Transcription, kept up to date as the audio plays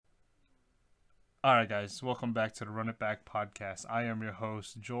All right, guys, welcome back to the Run It Back podcast. I am your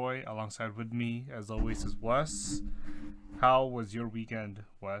host, Joy. Alongside with me, as always, is Wes. How was your weekend,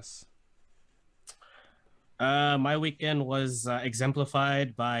 Wes? My weekend was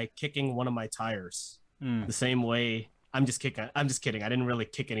exemplified by kicking one of my tires. Mm. The same way I'm just kicking. I'm just kidding. I didn't really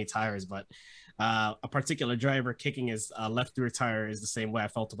kick any tires, but a particular driver kicking his left rear tire is the same way I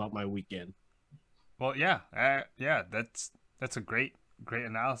felt about my weekend. Well, yeah, that's a great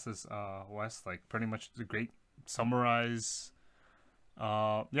analysis, Wes. Like pretty much the great summarize.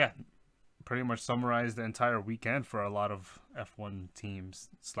 Yeah, pretty much summarize the entire weekend for a lot of F1 teams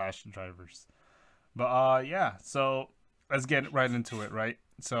slash drivers. But yeah, so let's get right into it, right?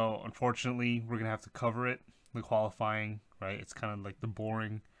 So unfortunately, we're gonna have to cover it, the qualifying, right? It's kind of like the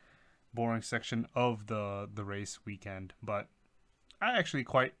boring section of the race weekend, but I actually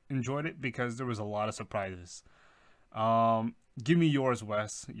quite enjoyed it because there was a lot of surprises. Give me yours,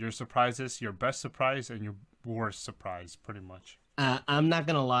 Wes. Your surprises, your best surprise, and your worst surprise, pretty much. I'm not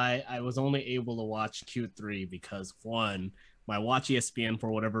gonna lie. I was only able to watch Q3 because one, my Watch ESPN for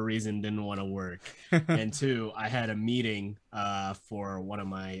whatever reason didn't want to work, and two, I had a meeting for one of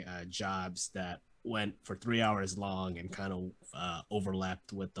my jobs that went for 3 hours long and kind of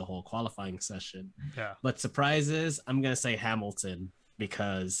overlapped with the whole qualifying session. Yeah. But surprises, I'm gonna say Hamilton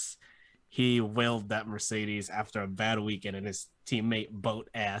because he willed that Mercedes after a bad weekend, and his teammate Boat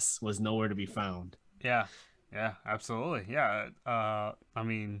Ass was nowhere to be found. Yeah, yeah, absolutely. Yeah, I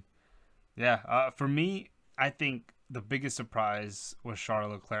mean, yeah. For me, I think the biggest surprise was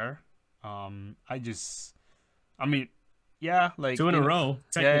Charles Leclerc. I just, I mean, yeah, like Two in you a know, row,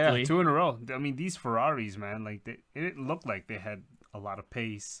 yeah, technically. two in a row. I mean, these Ferraris, man, like it looked like they had a lot of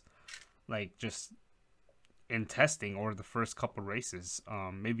pace, like just in testing or the first couple races,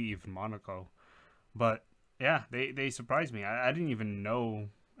 maybe even Monaco. But yeah, they surprised me. I didn't even know.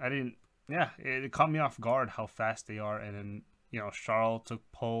 I didn't. Yeah, it caught me off guard how fast they are. And then Charles took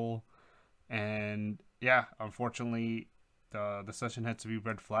pole, and yeah, unfortunately, the session had to be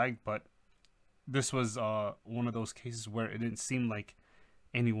red flagged. But this was one of those cases where it didn't seem like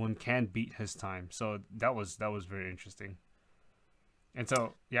anyone can beat his time. So that was very interesting. And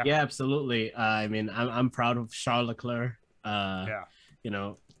so yeah, Yeah, absolutely. I mean, I'm proud of Charles Leclerc. Uh,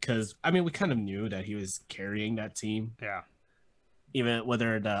 yeah, because I mean, we kind of knew that he was carrying that team, yeah, even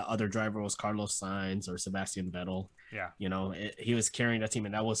whether the other driver was Carlos Sainz or Sebastian Vettel. yeah, He was carrying that team,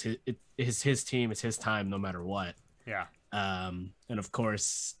 and that was his team. It's his time, no matter what. yeah, And of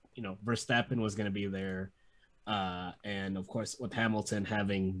course, Verstappen was going to be there. And of course, with Hamilton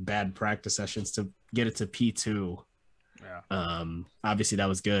having bad practice sessions to get it to P2, yeah. obviously that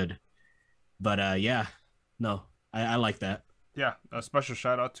was good. But yeah, no, I like that. Yeah, a special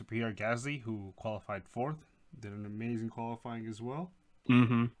shout out to Pierre Gasly who qualified fourth, did an amazing qualifying as well.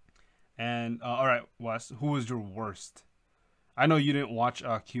 Mm-hmm. And all right, Wes, who was your worst? I know you didn't watch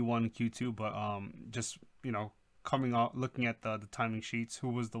Q1, Q2, but just coming out, looking at the timing sheets, who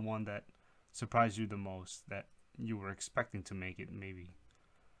was the one that surprised you the most that you were expecting to make it? Maybe.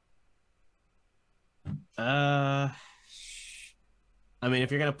 Uh, I mean,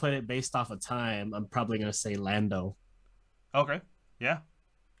 if you're gonna put it based off of time, I'm probably gonna say Lando. Okay. Yeah.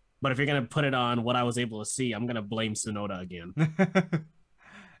 But if you're gonna put it on what I was able to see, I'm gonna blame Sunoda again.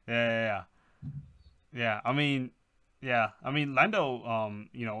 Yeah. Yeah. I mean, Lando.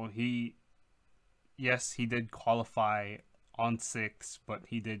 He yes, he did qualify on six, but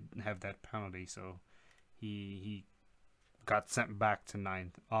he did have that penalty, so he got sent back to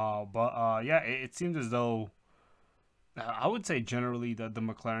ninth. But yeah, it seemed as though I would say generally the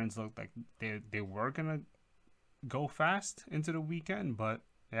McLarens looked like they were gonna go fast into the weekend, but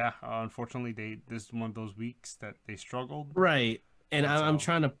yeah, unfortunately this is one of those weeks that they struggled, Right. And and I'm so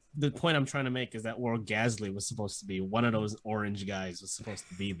trying to. The point I'm trying to make is that World Gasly was supposed to be one of those orange guys was supposed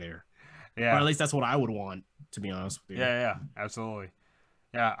to be there, or at yeah, least that's what I would want. To be honest with you. yeah, absolutely,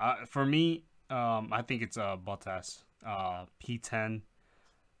 yeah. For me, I think it's Bottas, P10.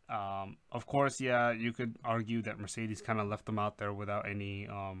 Of course, yeah, you could argue that Mercedes kind of left them out there without any,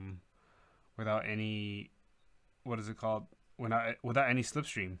 what is it called? Without any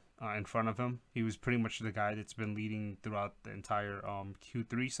slipstream in front of him. He was pretty much the guy that's been leading throughout the entire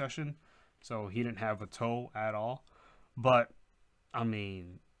Q3 session, so he didn't have a toe at all. But I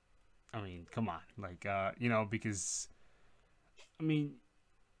mean, come on, like because I mean,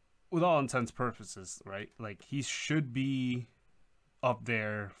 with all intents purposes, right? Like he should be up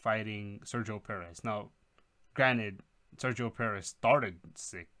there fighting Sergio Perez. Now, granted, Sergio Perez started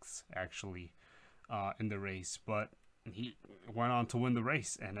sixth actually in the race, but he went on to win the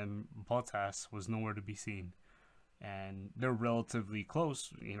race, and then Bottas was nowhere to be seen. and they're relatively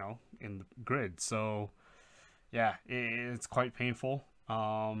close, in the grid. So yeah, it's quite painful.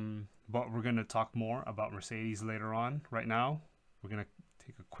 But we're gonna talk more about Mercedes later on. Right now, we're gonna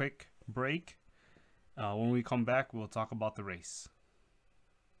take a quick break. When we come back, we'll talk about the race.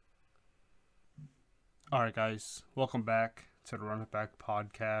 All right, guys, welcome back to the Run It Back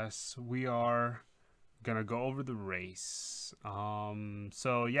podcast. We are gonna go over the race.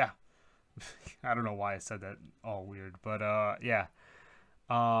 So yeah, I don't know why I said that all weird, but yeah.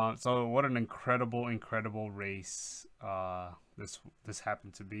 So what an incredible race this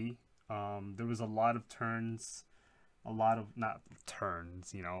happened to be. There was a lot of turns, a lot of not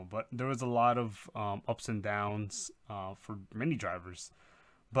turns, but there was a lot of ups and downs for many drivers.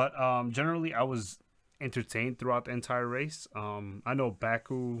 But generally, I was entertained throughout the entire race. I know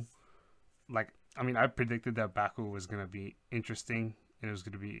Baku, I predicted that Baku was gonna be interesting, and it was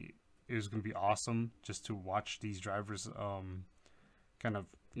gonna be awesome just to watch these drivers kind of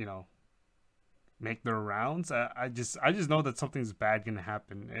make their rounds. I just know that something's bad gonna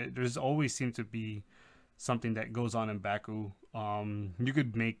happen. There's always seemed to be something that goes on in Baku. You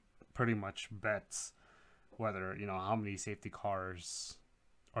could make pretty much bets whether how many safety cars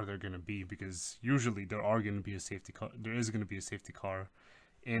are there gonna be, because usually there are gonna be a safety car. There is gonna be a safety car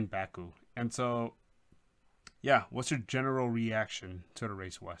in Baku, and so yeah. What's your general reaction to the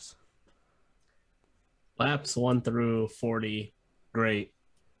race, Wes? Laps 1 through 40, great.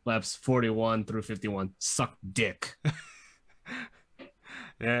 Laps 41 through 51, suck dick.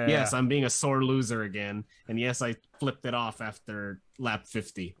 Yeah. Yes, I'm being a sore loser again. And yes, I flipped it off after lap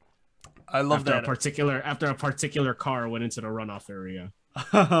 50. I love after that. After a particular car went into the runoff area.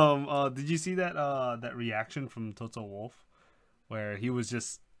 Did you see that reaction from Toto Wolff, where he was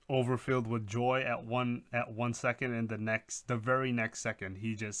just overfilled with joy at one second, and the very next second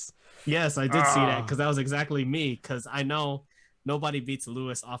he just Yes, I did see that, because that was exactly me, because I know nobody beats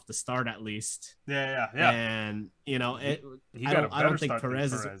Lewis off the start, at least. Yeah. And he I got don't think start than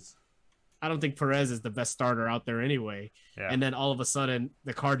Perez. I don't think Perez is the best starter out there anyway. Yeah. And then all of a sudden,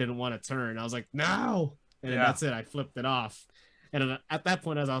 the car didn't want to turn. I was like, no. And that's it. I flipped it off. And at that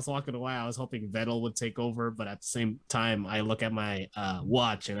point, as I was walking away, I was hoping Vettel would take over. But at the same time, I look at my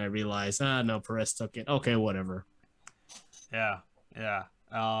watch and I realize, no, Perez took it. Okay, whatever. Yeah.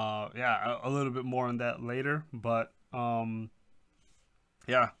 A little bit more on that later. But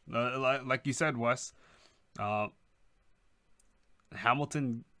yeah, like you said, Wes,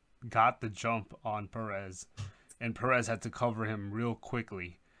 Hamilton got the jump on Perez, and Perez had to cover him real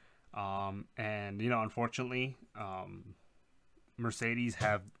quickly. And unfortunately, Mercedes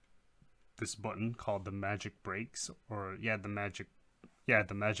have this button called the magic brakes, or the magic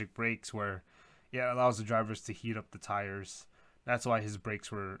brakes, where it allows the drivers to heat up the tires. That's why his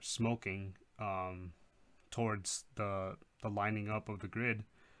brakes were smoking towards the lining up of the grid.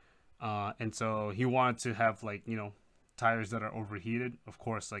 And so he wanted to have tires that are overheated, of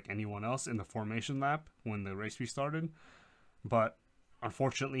course, like anyone else in the formation lap when the race restarted. But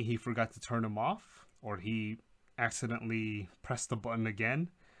unfortunately, he forgot to turn them off, or he accidentally pressed the button again,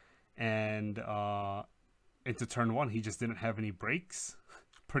 and into turn one, he just didn't have any brakes.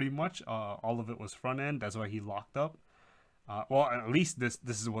 Pretty much, all of it was front end. That's why he locked up. Well, at least this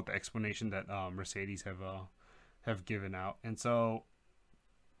is what the explanation that Mercedes have given out, and so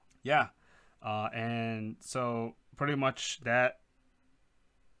yeah, and so pretty much that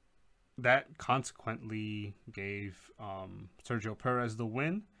consequently gave Sergio Perez the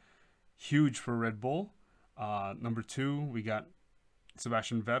win. Huge for Red Bull. Number 2, we got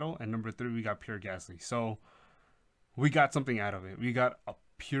Sebastian Vettel, and number 3, we got Pierre Gasly. So we got something out of it. We got a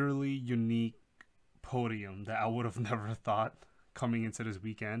purely unique podium that I would have never thought coming into this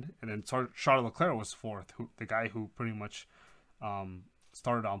weekend. And then Charles Leclerc was 4th, the guy who pretty much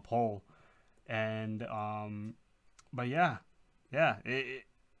started on pole. And but yeah,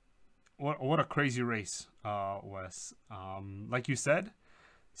 what a crazy race, Wes. Like you said,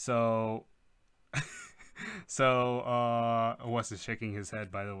 so Wes is shaking his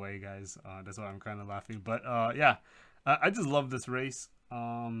head, by the way, guys. That's why I'm kind of laughing. But yeah, I just love this race.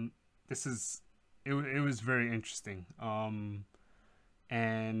 It was very interesting.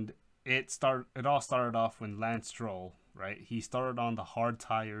 And it all started off when Lance Stroll, right? He started on the hard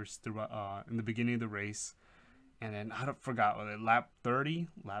tires in the beginning of the race, and then I forgot whether lap 30,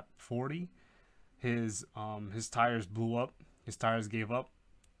 lap 40, his tires blew up. His tires gave up,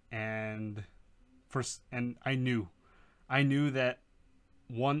 and I knew that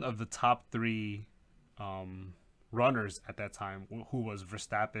one of the top 3 runners at that time, who was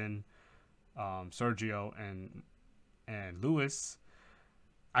Verstappen, Sergio, and Lewis,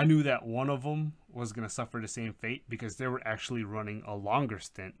 I knew that one of them was gonna suffer the same fate because they were actually running a longer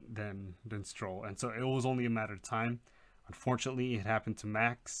stint than Stroll, and so it was only a matter of time. Unfortunately, it happened to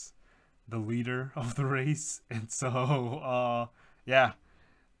Max, the leader of the race, and so yeah,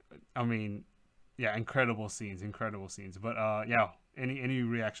 I mean, yeah, incredible scenes, incredible scenes. But yeah, any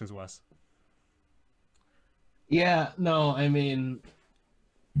reactions, Wes? Yeah, no, I mean,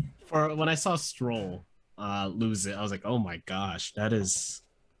 for when I saw Stroll lose it, I was like, oh my gosh, that is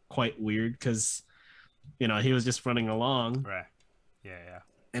quite weird because he was just running along, Right. Yeah, yeah.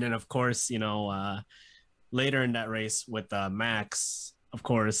 and then of course later in that race with Max, of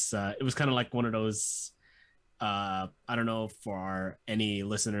course it was kind of like one of those. I don't know for any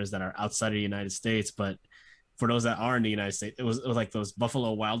listeners that are outside of the United States, but for those that are in the United States, it was like those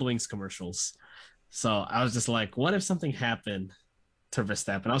Buffalo Wild Wings commercials. So I was just like, what if something happened to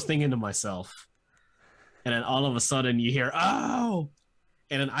Verstappen? I was thinking to myself, and then all of a sudden you hear, oh,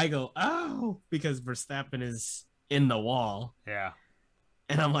 and then I go, oh, because Verstappen is in the wall. Yeah.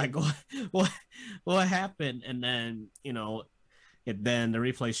 And I'm like, what, what happened? And then, then the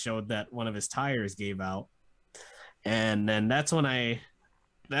replay showed that one of his tires gave out. And then that's when I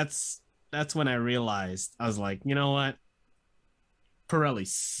realized I was like, you know what? Pirelli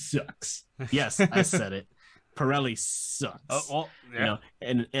sucks. Yes, I said it. Pirelli sucks. Well, yeah.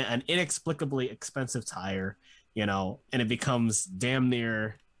 And an inexplicably expensive tire, and it becomes damn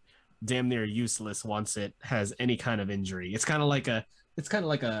near useless once it has any kind of injury. It's kind of like a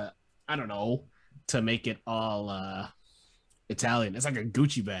I don't know, to make it all Italian. It's like a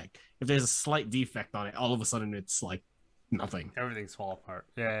Gucci bag. If there's a slight defect on it, all of a sudden it's like nothing. Everything's fall apart.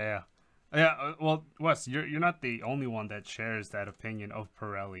 Yeah. Yeah, well, Wes, you're not the only one that shares that opinion of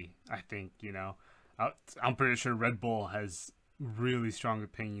Pirelli. I think I'm pretty sure Red Bull has really strong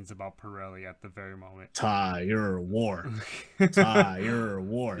opinions about Pirelli at the very moment. Tire war.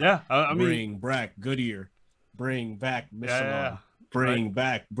 Yeah, I mean, bring back Goodyear, bring back Michelin, bring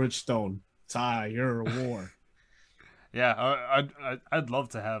back Bridgestone. Tire war. Yeah, I'd love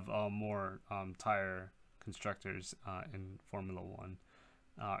to have more tire constructors in Formula One.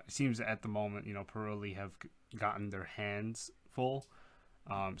 It seems at the moment, Pirelli have gotten their hands full,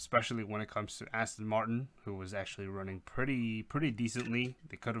 especially when it comes to Aston Martin, who was actually running pretty decently.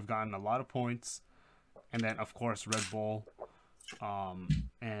 They could have gotten a lot of points, and then of course Red Bull,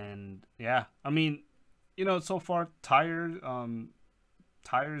 and yeah, I mean, so far tires in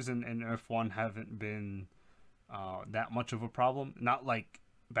F1 haven't been that much of a problem. Not like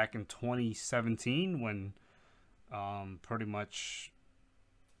back in 2017 when pretty much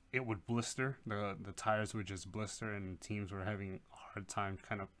it would blister. The tires would just blister, and teams were having a hard time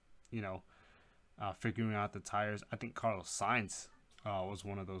kind of, figuring out the tires. I think Carlos Sainz was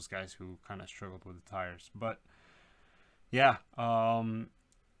one of those guys who kind of struggled with the tires. But yeah,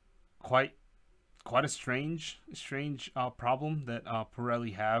 quite a strange problem that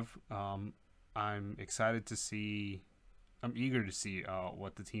Pirelli have. I'm excited to see. I'm eager to see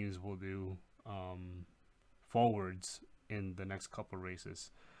what the teams will do forwards in the next couple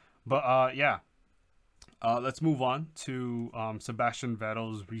races. But yeah, let's move on to Sebastian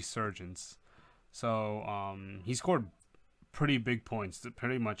Vettel's resurgence. So he scored pretty big points.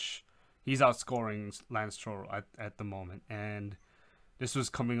 Pretty much, he's outscoring Lance Stroll at the moment, and this was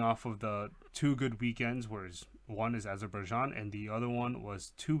coming off of the two good weekends, whereas one is Azerbaijan and the other one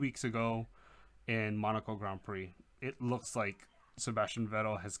was 2 weeks ago in Monaco Grand Prix. It looks like Sebastian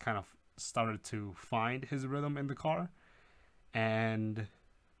Vettel has kind of started to find his rhythm in the car, and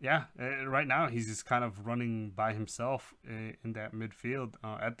yeah, right now he's just kind of running by himself in that midfield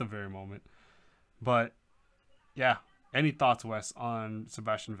at the very moment. But yeah, any thoughts, Wes, on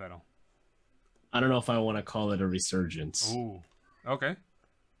Sebastian Vettel? I don't know if I want to call it a resurgence. Ooh, okay.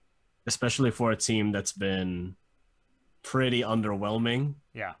 Especially for a team that's been pretty underwhelming.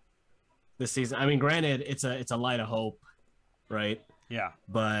 Yeah. This season. I mean, granted, it's a light of hope, right? Yeah.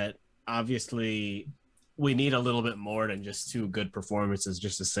 But obviously, we need a little bit more than just two good performances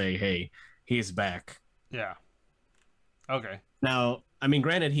just to say, hey, he's back. Yeah. Okay. Now, I mean,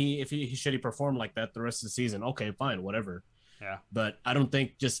 granted, if he should he perform like that the rest of the season, okay, fine, whatever. Yeah. But I don't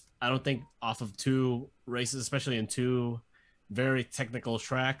think off of two races, especially in two very technical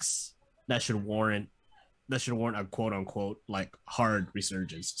tracks, that should warrant a quote unquote like hard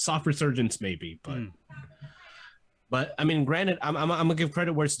resurgence. Soft resurgence maybe, but I mean, granted, I'm gonna give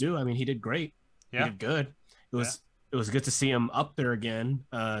credit where it's due. I mean, he did great. Yeah. He did good. It was good to see him up there again.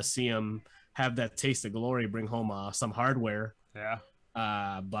 See him have that taste of glory, bring home some hardware. Yeah.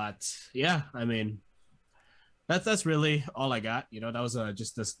 But yeah, I mean, that's really all I got. That was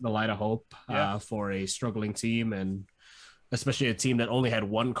just the light of hope for a struggling team, and especially a team that only had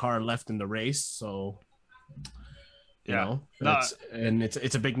one car left in the race. So Yeah. No.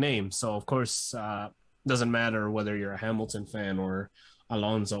 it's a big name. So of course, doesn't matter whether you're a Hamilton fan or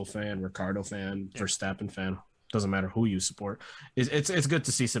Alonso fan, Ricardo fan, Yeah. Verstappen fan. Doesn't matter who you support. It's good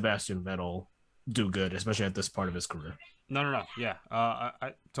to see Sebastian Vettel do good, especially at this part of his career. No. Yeah.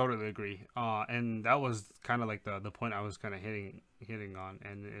 I totally agree. And that was kind of like the point I was kind of hitting on,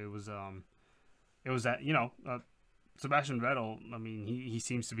 and it was that Sebastian Vettel. I mean, he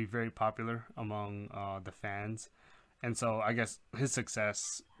seems to be very popular among the fans, and so I guess his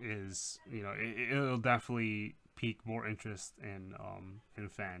success is it'll definitely pique more interest in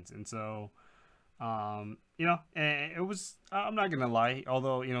fans, and so and it was. I'm not gonna lie.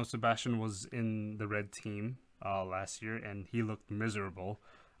 Although Sebastian was in the red team last year and he looked miserable,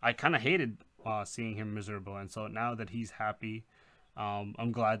 I kind of hated seeing him miserable. And so now that he's happy,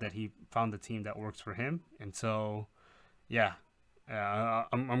 I'm glad that he found the team that works for him. And so, yeah,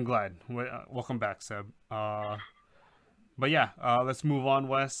 I'm glad. Welcome back, Seb. But yeah, let's move on,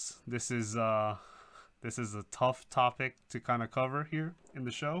 Wes. This is a tough topic to kind of cover here in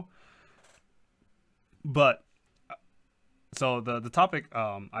the show. But so the topic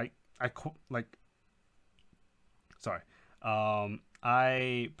like sorry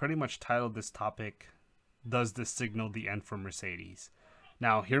I pretty much titled this topic, does this signal the end for Mercedes?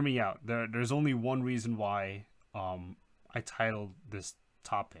 Now hear me out. There's only one reason why I titled this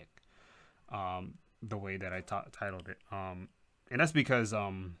topic the way that I titled it, and that's because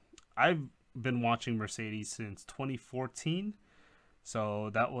I've been watching Mercedes since 2014.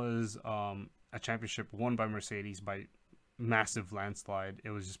 So that was a championship won by Mercedes by massive landslide. It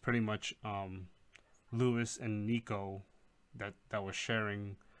was just pretty much Lewis and Nico that was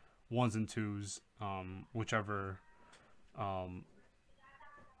sharing ones and twos, whichever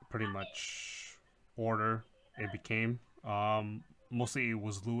pretty much order it became. Mostly it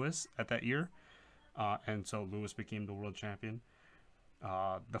was Lewis at that year, and so Lewis became the world champion.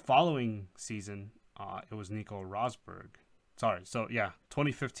 The following season, it was Nico Rosberg. Sorry, so yeah,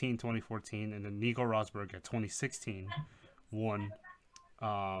 2015, 2014, and then Nico Rosberg at 2016 won.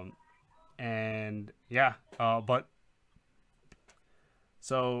 And yeah, but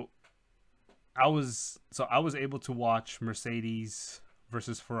so I was able to watch Mercedes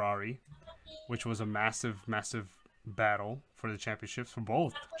versus Ferrari, which was a massive battle for the championships, for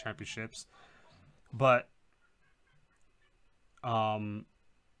both championships. But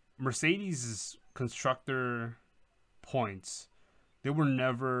Mercedes' constructor points, they were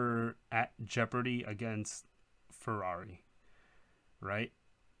never at jeopardy against Ferrari, right?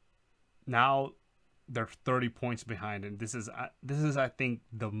 Now they're 30 points behind, and this is I think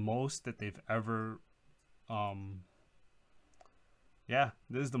the most that they've ever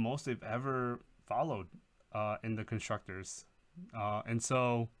this is the most they've ever followed in the constructors, and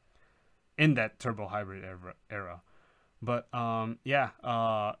so in that turbo hybrid era. But I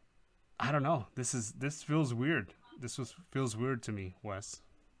don't know. This feels weird. Feels weird to me, Wes.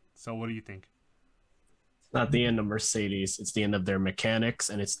 So what do you think? It's not the end of Mercedes. It's the end of their mechanics,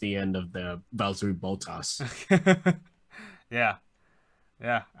 and it's the end of the Valtteri Bottas. Yeah,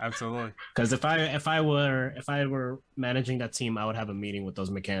 yeah, absolutely. Because if I were managing that team, I would have a meeting with those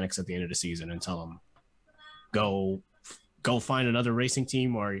mechanics at the end of the season and tell them, go find another racing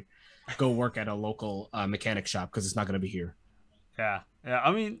team or go work at a local mechanic shop because it's not going to be here. Yeah, yeah.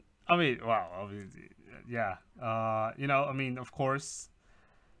 Wow. Yeah. I mean, of course.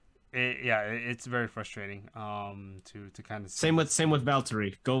 It's very frustrating. To kind of see. Same with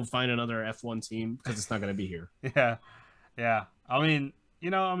Valtteri. Go find another F1 team because it's not going to be here. Yeah, yeah.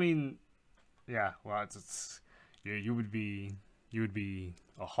 Yeah. Well, you would be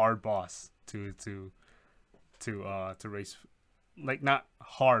a hard boss to race, like not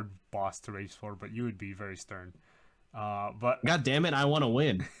hard boss to race for, but you would be very stern. But God damn it, I want to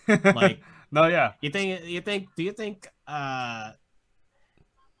win. Like, no, yeah. Do you think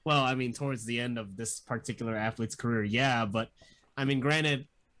well, I mean, towards the end of this particular athlete's career, yeah, but I mean, granted,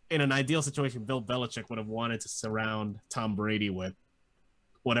 in an ideal situation, Bill Belichick would have wanted to surround Tom Brady with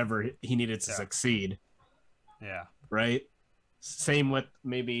whatever he needed to succeed. Yeah. Right? Same with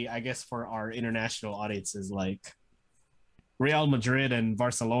maybe, I guess, for our international audiences, like Real Madrid and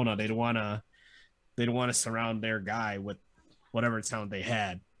Barcelona, they'd want to surround their guy with whatever talent they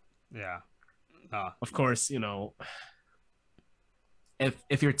had. Yeah. Of course,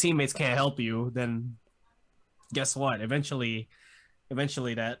 if your teammates can't help you, then guess what? Eventually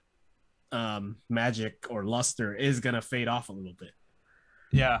that magic or luster is gonna fade off a little bit.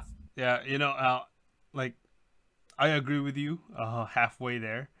 Yeah. Like I agree with you halfway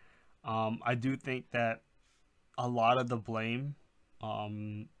there. I do think that a lot of the blame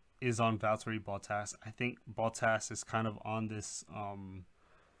is on Valtteri Bottas. I think Bottas is kind of on this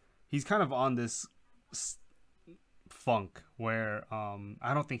he's kind of on this funk where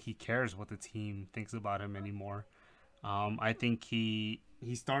I don't think he cares what the team thinks about him anymore. I think he's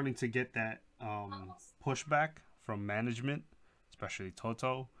starting to get that pushback from management, especially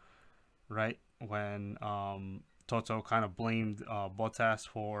Toto, right? When Toto kind of blamed Bottas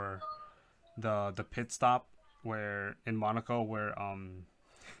for the pit stop where in Monaco where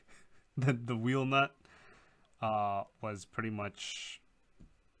the wheel nut was pretty much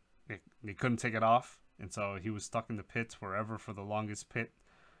they couldn't take it off, and so he was stuck in the pits forever for the longest pit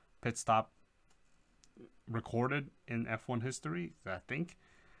stop recorded in F1 history, I think.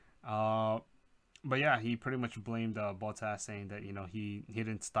 Uh, but yeah, he pretty much blamed Bottas, saying that he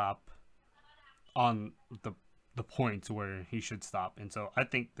didn't stop on the point where he should stop, and so I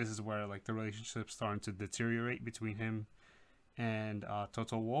think this is where like the relationship's starting to deteriorate between him and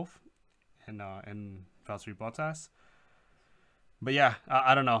Toto Wolff and Valtteri Bottas. But yeah,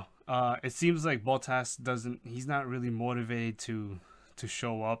 I don't know. It seems like Bottas doesn't. He's not really motivated to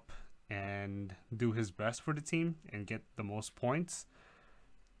show up and do his best for the team and get the most points.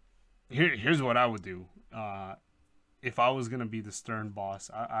 Here's what I would do. If I was gonna be the stern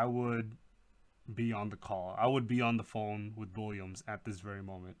boss, I would be on the call. I would be on the phone with Williams at this very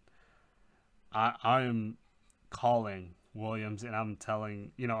moment. I am calling Williams and I'm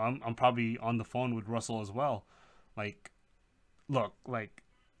telling I'm probably on the phone with Russell as well. Like, look, like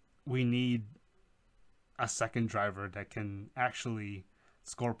we need a second driver that can actually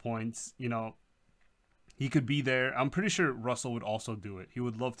score points. He could be there. I'm pretty sure Russell would also do it. He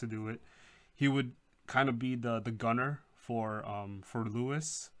would love to do it. He would kind of be the gunner for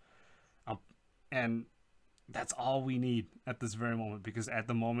Lewis. And that's all we need at this very moment, because at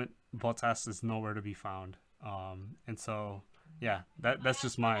the moment Bottas is nowhere to be found. And so yeah, that's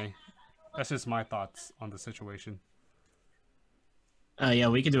just my thoughts on the situation. Yeah,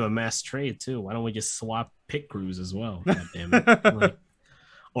 we could do a mass trade too. Why don't we just swap pit crews as well? God damn it! Like,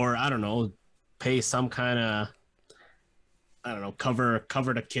 or I don't know, pay some kind of I don't know, cover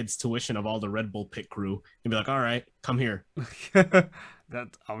the kids' tuition of all the Red Bull pit crew and be like, all right, come here.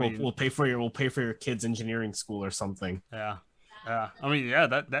 We'll pay for your kids' engineering school or something. Yeah, yeah. I mean, yeah.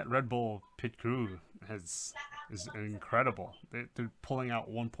 That Red Bull pit crew is incredible. They're pulling out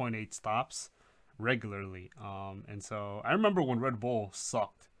 1.8 stops regularly. And so I remember when Red Bull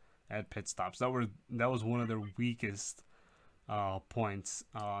sucked at pit stops. That was one of their weakest points.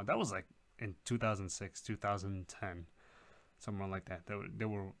 That was like in 2006, 2010, somewhere like that. They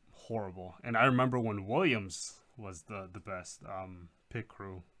were horrible. And I remember when Williams was the best pit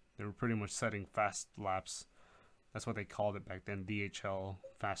crew. They were pretty much setting fast laps. That's what they called it back then. DHL,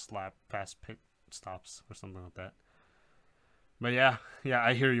 fast pit stops or something like that. But yeah,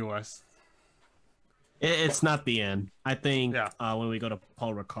 I hear you, Wes. It's not the end. I think Yeah. When we go to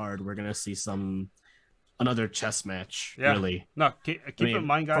Paul Ricard, we're gonna see another chess match. Yeah. Really. No, keep in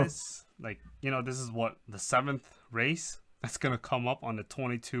mind, guys. This is what the 7th race that's gonna come up on the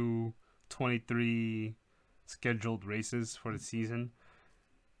 22, 23 scheduled races for the season.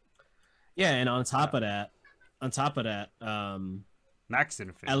 Yeah, and on top of that, Max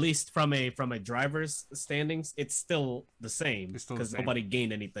didn't finish. at least from a driver's standings, it's still the same because nobody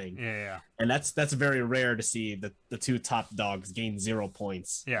gained anything. Yeah. And that's very rare to see the two top dogs gain 0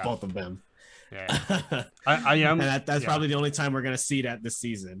 points. Yeah. Both of them. Yeah. I am. And that's probably the only time we're gonna see that this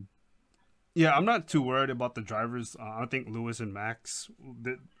season. Yeah, I'm not too worried about the drivers. I think Lewis and Max,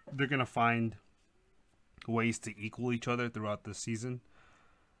 they're gonna find ways to equal each other throughout the season.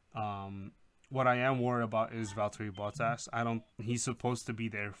 What I am worried about is Valtteri Bottas. He's supposed to be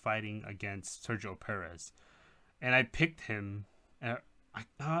there fighting against Sergio Perez, and I picked him.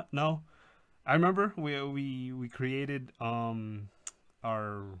 No, I remember we created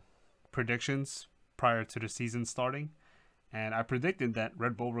our predictions prior to the season starting, and I predicted that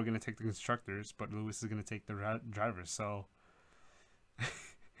Red Bull were going to take the constructors, but Lewis is going to take the drivers. So,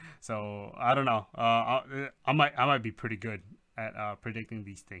 so I don't know. I might be pretty good at predicting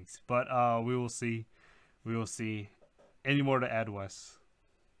these things, but we will see. We will see. Any more to add, Wes?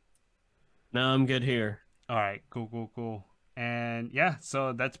 No, I'm good here. All right, cool. And yeah,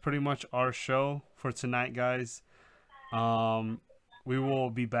 so that's pretty much our show for tonight, guys. We will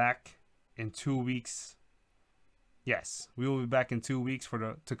be back in 2 weeks. Yes, we will be back in 2 weeks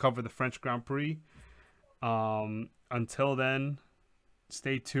to cover the French Grand Prix. Until then,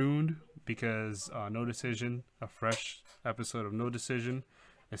 stay tuned because No Decision, a fresh episode of No Decision,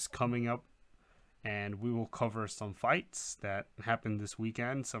 is coming up, and we will cover some fights that happened this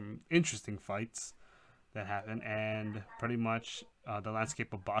weekend, some interesting fights. that happen, and pretty much the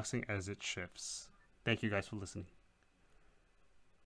landscape of boxing as it shifts. Thank you guys for listening.